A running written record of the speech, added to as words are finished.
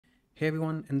Hey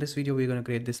everyone, in this video we're going to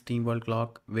create this team world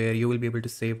clock where you will be able to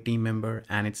save team member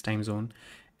and its time zone,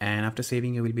 and after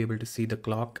saving you will be able to see the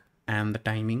clock and the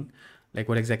timing, like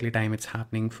what exactly time it's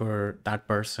happening for that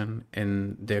person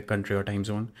in their country or time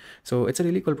zone. So it's a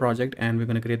really cool project, and we're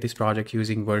going to create this project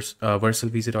using Cursor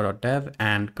V0.dev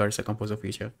and Cursor Composer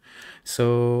feature.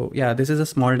 So yeah, this is a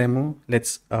small demo.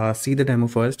 Let's see the demo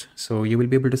first. So you will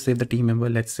be able to save the team member.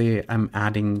 Let's say I'm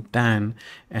adding Dan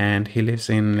and he lives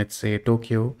in, let's say,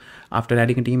 Tokyo. After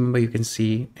adding a team member, you can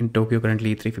see in Tokyo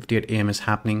currently 3:58 a.m. is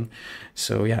happening.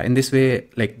 So yeah, in this way,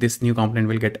 like this new component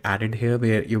will get added here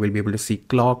where you will be able to see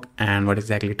clock and what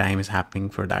exactly time is happening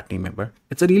for that team member.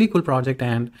 It's a really cool project,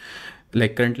 and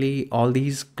like currently all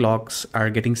these clocks are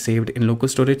getting saved in local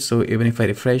storage. So even if I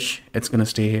refresh, it's going to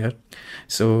stay here.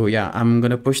 So yeah, I'm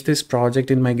going to push this project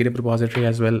in my GitHub repository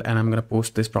as well. And I'm going to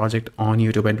post this project on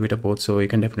YouTube and Twitter both. So you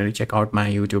can definitely check out my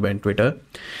YouTube and Twitter.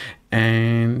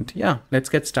 And yeah, let's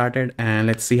get started and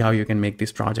let's see how you can make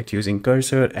this project using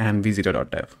Cursor and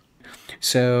V0.dev.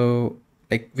 So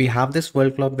like we have this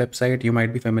world clock website. You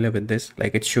might be familiar with this.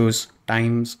 Like it shows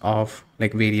times of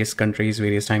like various countries,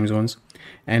 various time zones.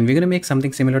 And we're going to make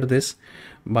something similar to this,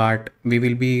 but we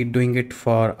will be doing it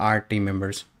for our team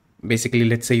members. Basically,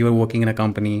 let's say you're working in a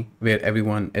company where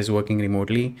everyone is working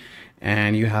remotely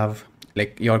and you have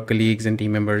like your colleagues and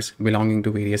team members belonging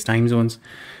to various time zones.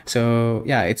 So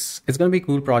yeah, it's going to be a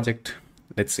cool project.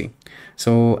 Let's see.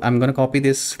 So I'm going to copy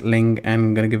this link and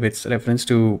I'm going to give its reference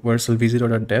to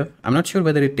v0.dev. I'm not sure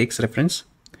whether it takes reference,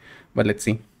 but let's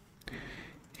see.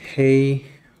 Hey,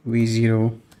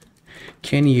 V0,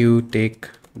 can you take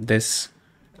this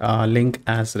link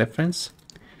as reference?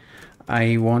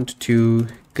 I want to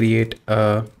create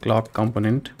a clock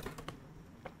component,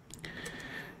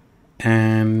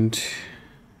 and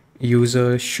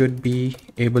user should be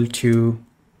able to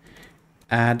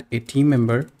add a team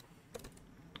member,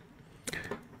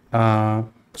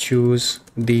 choose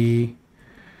the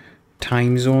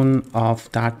time zone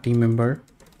of that team member,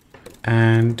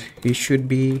 and he should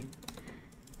be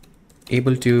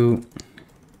able to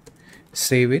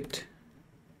save it.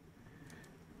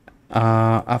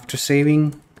 After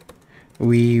saving,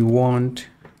 we want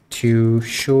to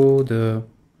show the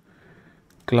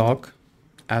clock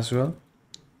as well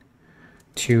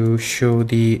to show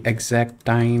the exact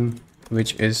time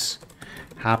which is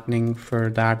happening for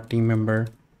that team member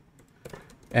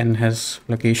and his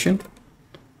location.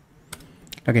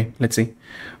 Okay, let's see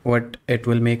what it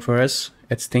will make for us.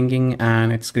 It's thinking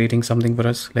and it's creating something for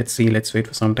us. Let's see, let's wait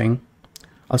for some time.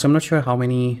 Also, I'm not sure how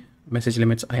many message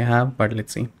limits I have, but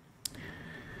let's see.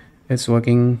 It's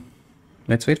working.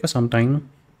 Let's wait for some time.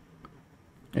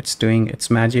 It's doing its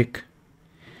magic.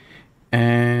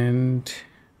 And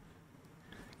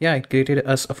yeah, it created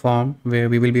us a form where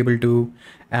we will be able to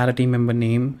add a team member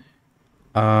name,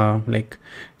 like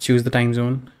choose the time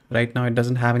zone. Right now it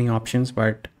doesn't have any options,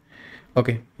 but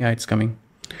okay, yeah, it's coming.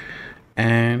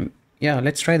 And yeah,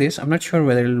 let's try this. I'm not sure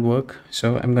whether it'll work.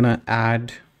 So I'm gonna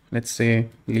add, let's say,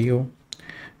 Leo.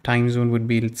 Time zone would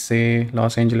be, let's say,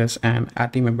 Los Angeles, and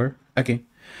add team member. Okay,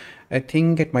 I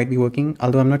think it might be working,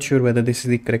 although I'm not sure whether this is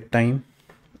the correct time.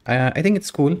 I think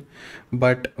it's cool,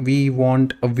 but we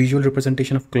want a visual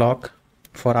representation of clock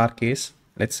for our case.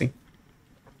 Let's see.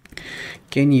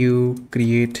 Can you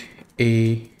create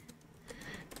a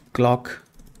clock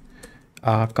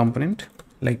component,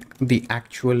 like the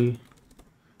actual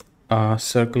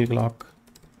circle clock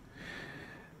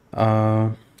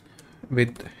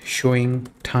with showing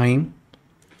time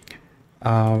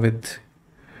with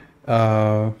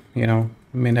you know,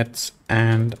 minutes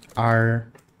and hour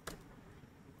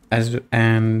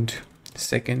and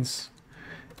seconds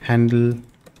handle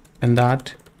and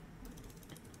that.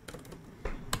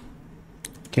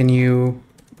 Can you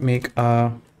make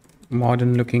a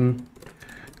modern looking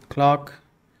clock,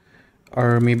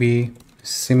 or maybe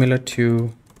similar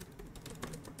to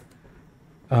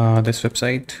this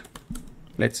website?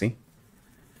 Let's see.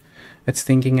 It's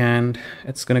thinking and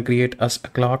it's gonna create us a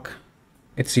clock.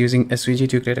 It's using SVG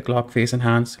to create a clock face and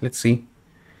hands. Let's see.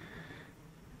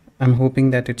 I'm hoping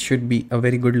that it should be a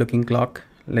very good looking clock.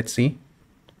 Let's see.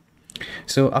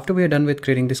 So after we are done with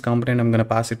creating this component, I'm gonna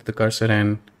pass it to the cursor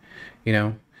and, you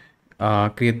know,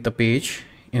 create the page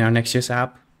in our Next.js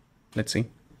app. Let's see.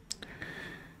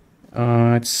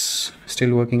 It's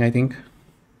still working, I think.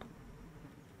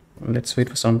 Let's wait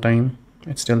for some time.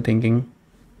 It's still thinking.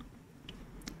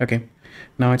 Okay,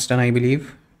 now it's done, I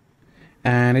believe,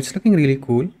 and it's looking really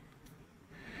cool,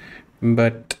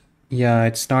 but yeah,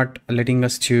 it's not letting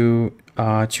us to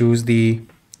choose the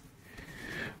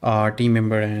team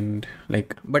member, and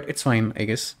like, but it's fine. I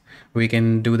guess we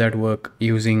can do that work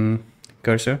using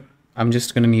Cursor. I'm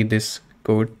just gonna need this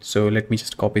code. So let me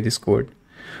just copy this code,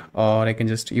 or I can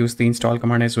just use the install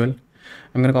command as well.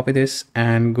 I'm gonna copy this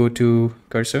and go to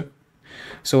Cursor.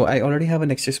 So I already have a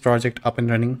Next.js project up and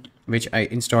running, which I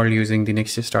installed using the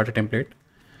Next.js starter template.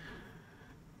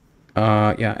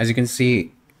 Yeah, as you can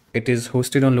see, it is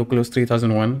hosted on localhost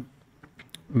 3001.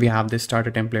 We have this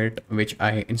starter template, which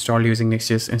I installed using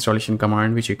Next.js installation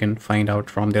command, which you can find out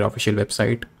from their official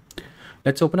website.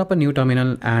 Let's open up a new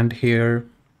terminal, and here,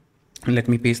 let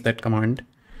me paste that command.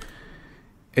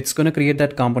 It's going to create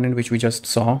that component which we just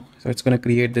saw. So it's going to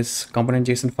create this component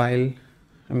JSON file.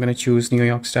 I'm going to choose New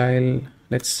York style.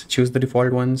 Let's choose the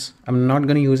default ones. I'm not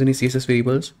going to use any CSS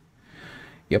variables.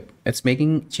 Yep, it's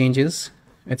making changes.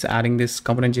 It's adding this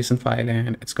component JSON file,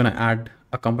 and it's going to add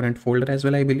a component folder as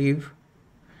well, I believe.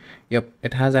 Yep,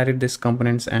 it has added this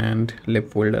components and lib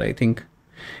folder, I think.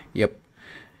 Yep.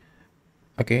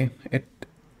 Okay, it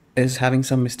is having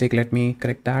some mistake. Let me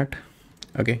correct that.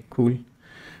 Okay, cool.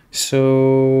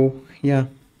 So yeah,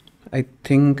 I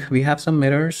think we have some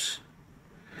errors.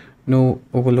 No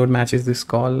overload matches this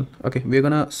call. Okay, we're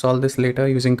gonna solve this later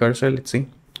using Cursor. Let's see.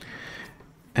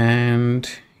 And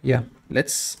yeah,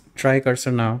 let's try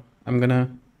Cursor now. I'm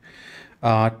gonna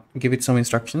give it some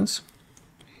instructions.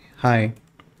 Hi,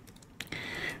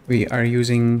 we are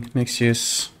using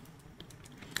Next.js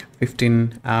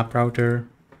 15 app router,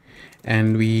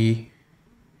 and we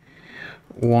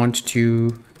want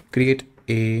to create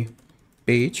a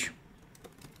page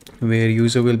where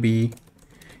user will be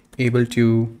able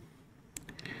to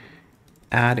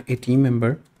add a team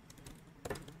member,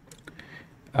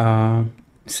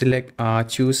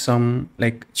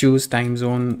 choose time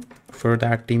zone for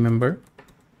that team member.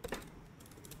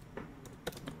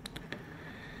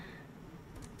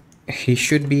 He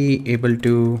should be able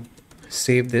to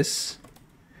save this,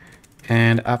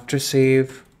 and after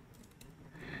save,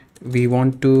 we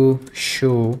want to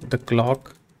show the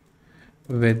clock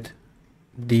with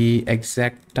the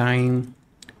exact time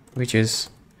which is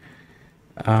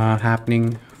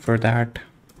happening for that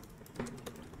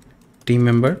team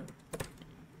member.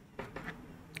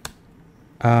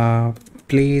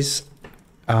 Please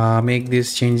make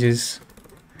these changes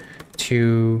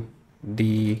to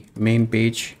the main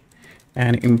page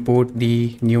and import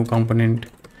the new component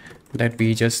that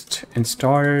we just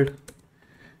installed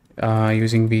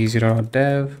using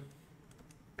V0.dev.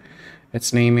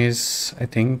 Its name is, I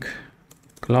think,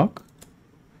 clock.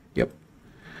 Yep.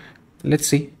 Let's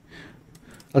see.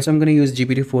 Also, I'm going to use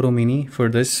GPT-4o Mini for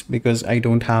this because I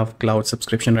don't have cloud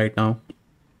subscription right now.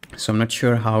 So I'm not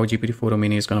sure how GPT-4o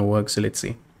Mini is going to work. So let's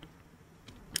see.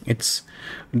 It's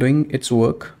doing its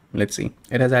work. Let's see.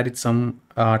 It has added some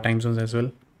time zones as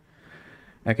well.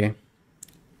 Okay.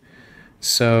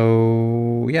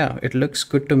 So yeah, it looks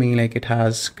good to me. Like it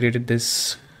has created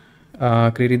this,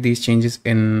 created these changes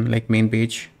in like main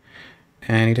page,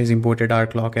 and it has imported our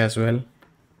clock as well.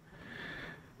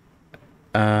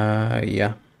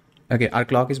 Yeah. Okay, our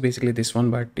clock is basically this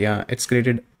one, but yeah, it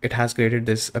has created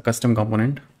this a custom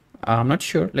component. I'm not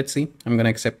sure. Let's see. I'm gonna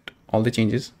accept all the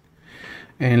changes,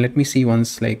 and let me see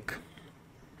once like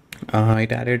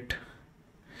it added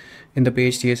in the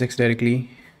page TSX directly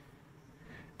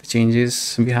the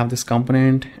changes. We have this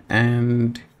component,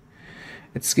 and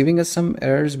it's giving us some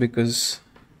errors because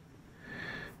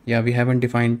yeah, we haven't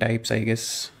defined types, I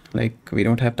guess. Like we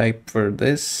don't have type for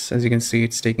this. As you can see,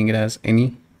 it's taking it as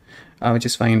any, which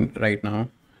is fine right now.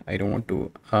 I don't want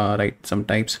to write some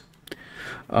types.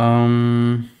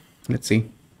 Let's see.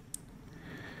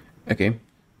 Okay.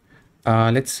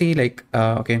 Let's see, like,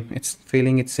 okay, it's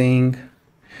failing. It's saying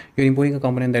you're importing a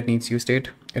component that needs use state.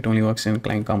 It only works in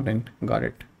client component. Got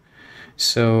it.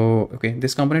 So, okay,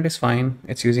 this component is fine.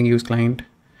 It's using use client.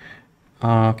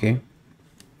 Okay.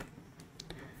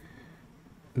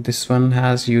 This one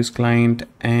has use client,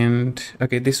 and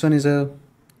okay, this one is a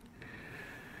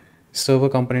server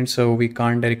component, so we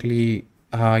can't directly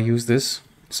use this.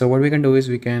 So what we can do is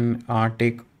we can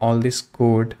take all this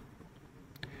code,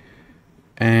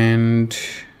 and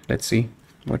let's see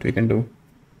what we can do.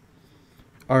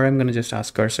 Or I'm gonna just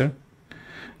ask Cursor.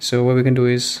 So what we can do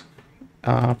is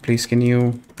please can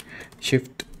you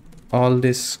shift all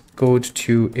this code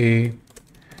to a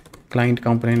client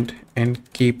component and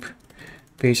keep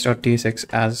page.tsx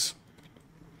as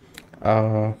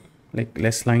like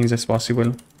less lines as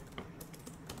possible.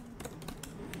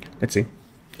 Let's see.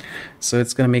 So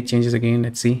it's gonna make changes again.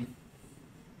 Let's see.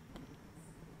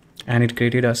 And it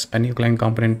created us a new client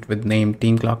component with name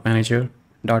team clock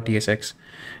manager.tsx,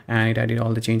 and it added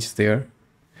all the changes there.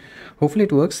 Hopefully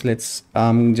it works. Let's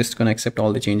just gonna accept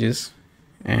all the changes,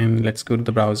 and let's go to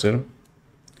the browser.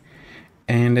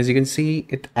 And as you can see,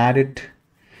 it added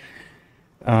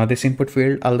this input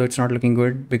field, although it's not looking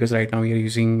good because right now we are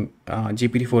using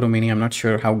GPT-4o mini. I'm not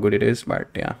sure how good it is, but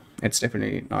yeah, it's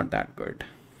definitely not that good.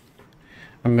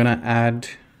 I'm gonna add,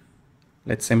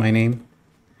 let's say, my name.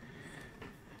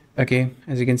 Okay,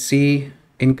 as you can see,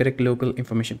 incorrect local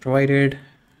information provided.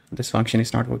 This function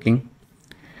is not working.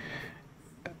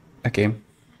 Okay,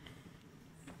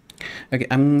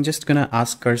 I'm just gonna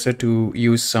ask Cursor to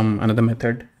use another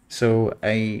method. So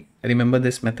I remember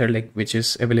this method, like, which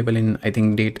is available in, I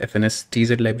think, date fns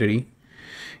tz library.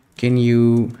 Can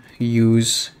you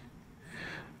use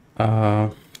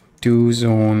to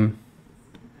zone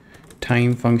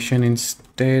time function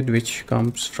instead, which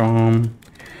comes from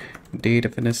date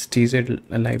fns tz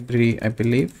library, I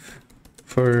believe,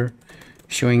 for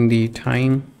showing the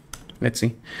time. Let's see.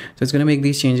 So it's gonna make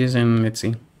these changes, and let's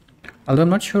see. Although I'm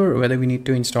not sure whether we need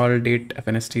to install date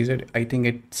fnstz. I think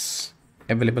it's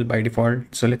available by default.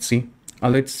 So let's see.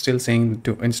 Although it's still saying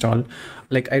to install,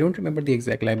 like, I don't remember the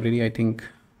exact library. I think,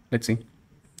 let's see.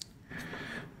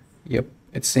 Yep,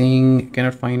 it's saying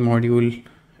cannot find module.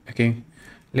 Okay,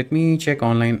 let me check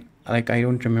online. Like, I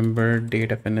don't remember date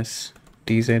fnstz.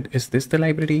 Is this the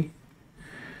library?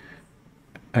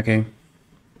 Okay,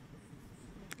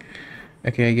 I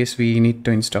guess we need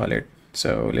to install it.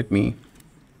 So let me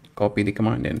copy the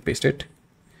command and paste it,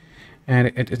 and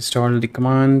it installed the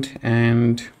command.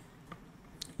 And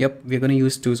yep, we're going to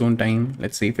use to zone time.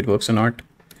 Let's see if it works or not.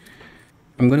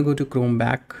 I'm going to go to Chrome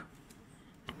back.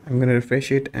 I'm going to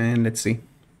refresh it, and let's see.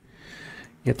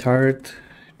 Yatharth,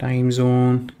 time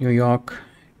zone, New York.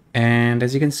 And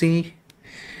as you can see,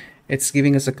 it's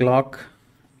giving us a clock,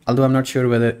 although I'm not sure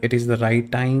whether it is the right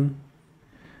time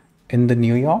in the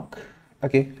New York.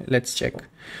 Okay, let's check.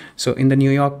 So in the New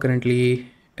York,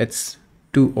 currently it's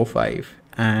 2:05,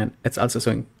 and it's also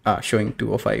showing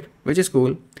 2:05, which is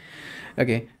cool.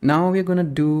 Okay, now we're gonna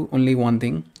do only one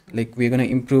thing. Like, we're gonna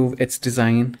improve its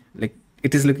design. Like,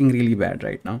 it is looking really bad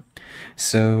right now.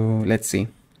 So let's see.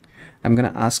 I'm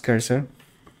gonna ask Cursor,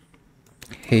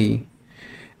 hey,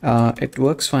 it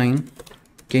works fine.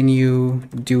 Can you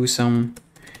do some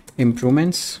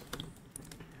improvements?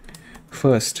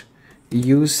 First,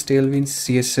 use Tailwind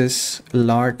CSS a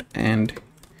lot and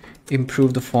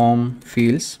improve the form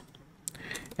fields,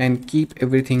 and keep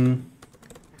everything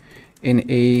in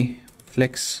a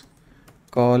flex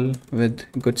call with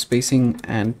good spacing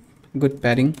and good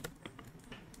padding.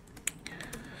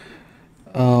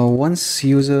 Once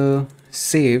user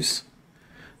saves,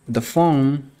 the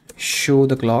form show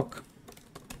the clock,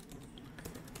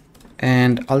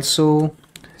 and also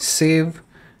save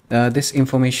this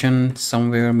information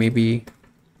somewhere, maybe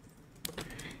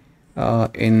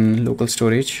in local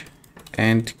storage,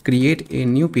 and create a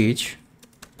new page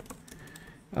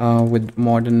with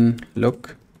modern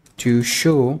look to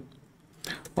show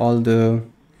all the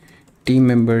team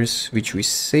members which we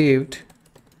saved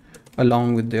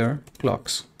along with their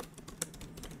clocks,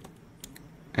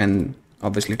 and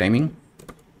obviously timing.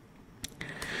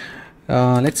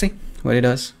 Let's see what it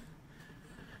does.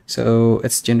 So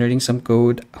it's generating some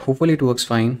code. Hopefully it works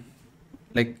fine.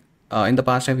 Like, in the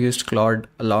past I've used Claude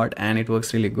a lot and it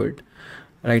works really good.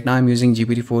 Right now I'm using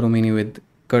GPT-4o mini with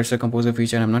Cursor Composer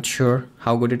feature. I'm not sure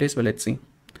how good it is, but let's see.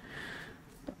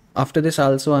 After this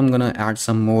also, I'm gonna add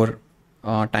some more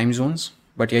time zones.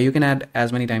 But yeah, you can add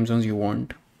as many time zones you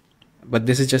want. But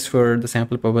this is just for the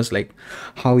sample purpose, like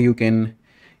how you can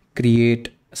create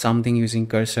something using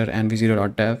Cursor and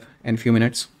V0.dev in a few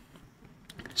minutes.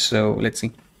 So let's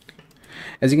see.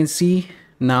 As you can see,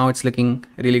 now it's looking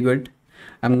really good.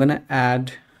 I'm gonna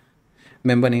add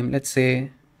member name. Let's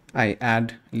say I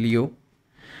add Leo.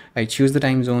 I choose the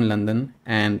time zone London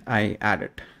and I add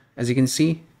it. As you can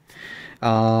see,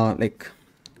 like,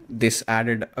 this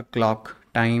added a clock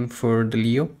time for the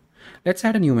Leo. Let's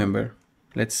add a new member.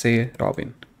 Let's say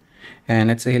Robin, and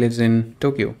let's say he lives in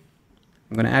Tokyo.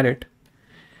 I'm gonna add it,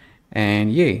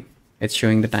 and yay, it's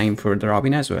showing the time for the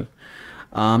Robin as well.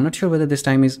 I'm not sure whether this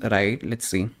time is right. Let's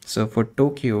see. So for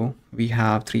Tokyo, we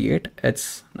have 3:08.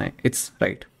 It's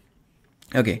right.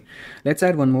 Okay, let's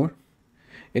add one more.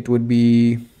 It would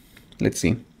be, let's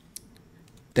see,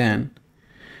 then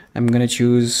I'm gonna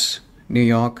choose New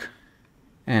York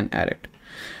and add it.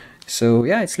 So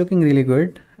yeah, it's looking really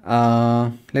good.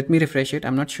 Let me refresh it.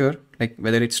 I'm not sure like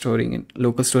whether it's storing in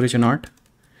local storage or not.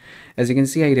 As you can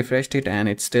see, I refreshed it and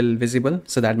it's still visible,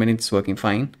 so that means it's working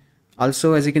fine.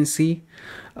 Also, as you can see,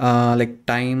 like,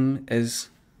 time is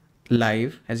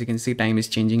live. As you can see, time is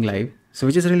changing live, so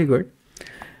which is really good.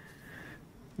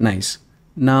 Nice.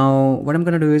 Now what I'm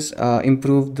gonna do is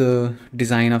improve the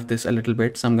design of this a little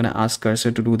bit. So I'm gonna ask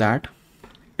Cursor to do that.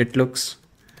 It looks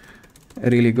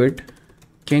really good.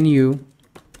 Can you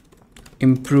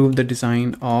improve the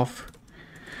design of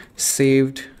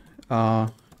saved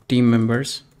team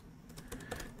members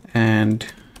and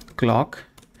clock.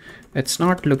 It's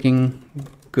not looking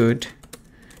good.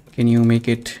 Can you make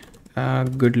it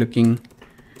good looking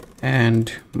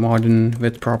and modern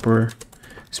with proper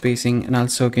spacing? And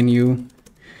also, can you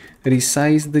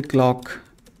resize the clock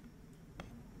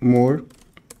more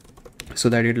so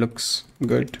that it looks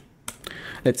good?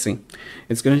 Let's see.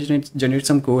 It's going to generate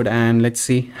some code, and let's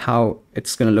see how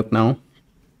it's going to look now.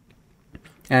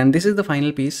 And this is the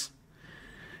final piece.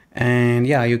 And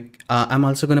yeah, I'm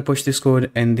also going to push this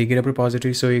code in the GitHub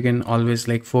repository, so you can always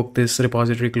like fork this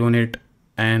repository, clone it,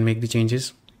 and make the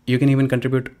changes. You can even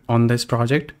contribute on this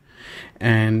project.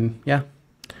 And yeah,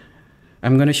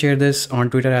 I'm going to share this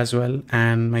on Twitter as well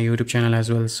and my YouTube channel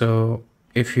as well. So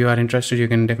if you are interested, you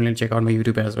can definitely check out my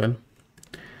YouTube as well.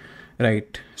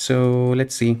 Right, so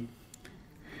let's see.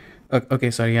 Okay,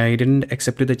 sorry, I didn't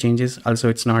accept the changes. Also,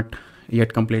 it's not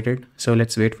yet completed, so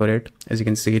let's wait for it. As you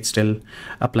can see, it's still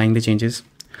applying the changes.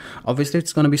 Obviously,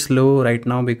 it's going to be slow right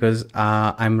now because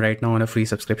I'm right now on a free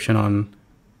subscription on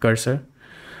Cursor.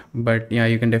 But yeah,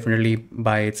 you can definitely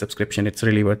buy its subscription. It's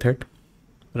really worth it.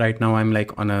 Right now, I'm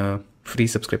like on a free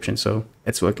subscription, so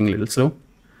it's working a little slow.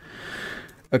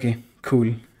 Okay,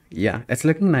 cool. Yeah, it's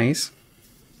looking nice.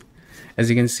 As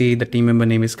you can see, the team member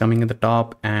name is coming at the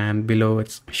top, and below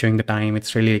it's showing the time.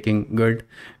 It's really looking good.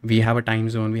 We have a time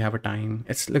zone, we have a time.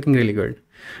 It's looking really good.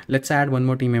 Let's add one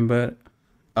more team member.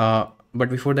 But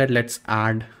before that, let's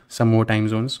add some more time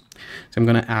zones. So I'm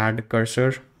gonna add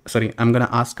Cursor. Sorry, I'm gonna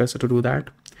ask Cursor to do that.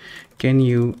 Can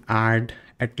you add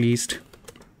at least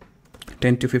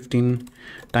 10 to 15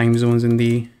 time zones in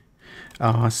the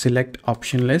select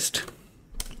option list?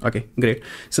 Okay, great.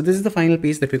 So this is the final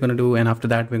piece that we're going to do, and after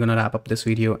that we're going to wrap up this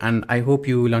video. And I hope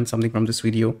you learned something from this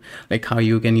video, like how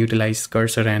you can utilize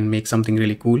Cursor and make something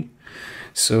really cool.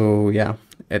 So yeah,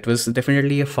 it was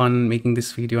definitely a fun making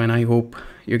this video, and I hope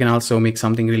you can also make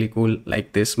something really cool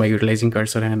like this by utilizing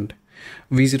Cursor and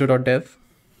V0.dev.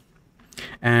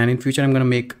 And in future, I'm going to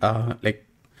make like,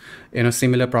 you know,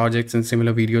 similar projects and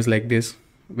similar videos like this,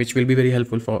 which will be very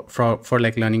helpful for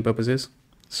like learning purposes.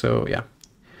 So yeah.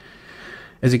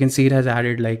 As you can see, it has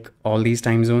added like all these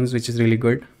time zones, which is really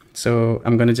good. So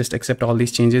I'm going to just accept all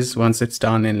these changes once it's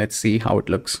done, and let's see how it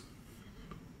looks.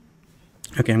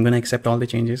 Okay, I'm going to accept all the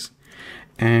changes,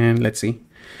 and let's see.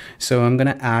 So I'm going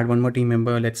to add one more team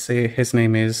member. Let's say his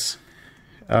name is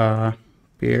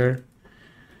Pierre,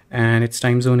 and its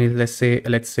time zone is,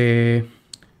 let's say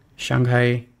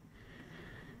Shanghai.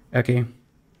 Okay.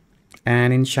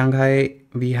 And in Shanghai,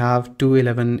 we have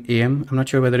 2:11 a.m. I'm not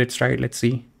sure whether it's right. Let's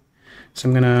see. So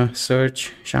I'm gonna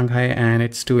search Shanghai, and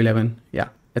it's 2:11. Yeah,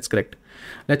 that's correct.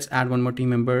 Let's add one more team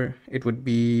member. It would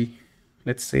be,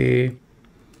 let's say,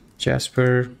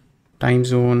 Jasper, time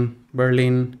zone,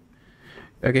 Berlin.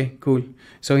 Okay, cool.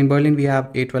 So in Berlin, we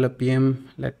have 8:12 p.m.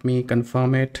 Let me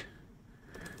confirm it.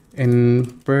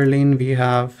 In Berlin, we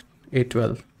have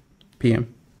 8:12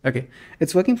 p.m. Okay,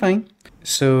 it's working fine.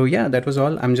 So yeah, that was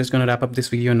all. I'm just going to wrap up this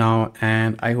video now,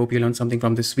 and I hope you learned something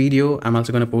from this video. I'm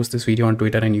also going to post this video on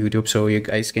Twitter and YouTube, so you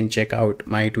guys can check out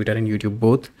my Twitter and YouTube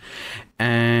both.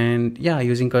 And yeah,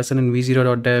 using Cursor and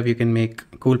V0.dev, you can make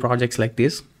cool projects like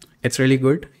this. It's really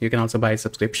good. You can also buy a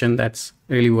subscription. That's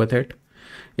really worth it.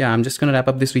 Yeah, I'm just going to wrap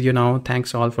up this video now.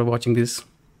 Thanks all for watching this.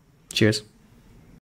 Cheers.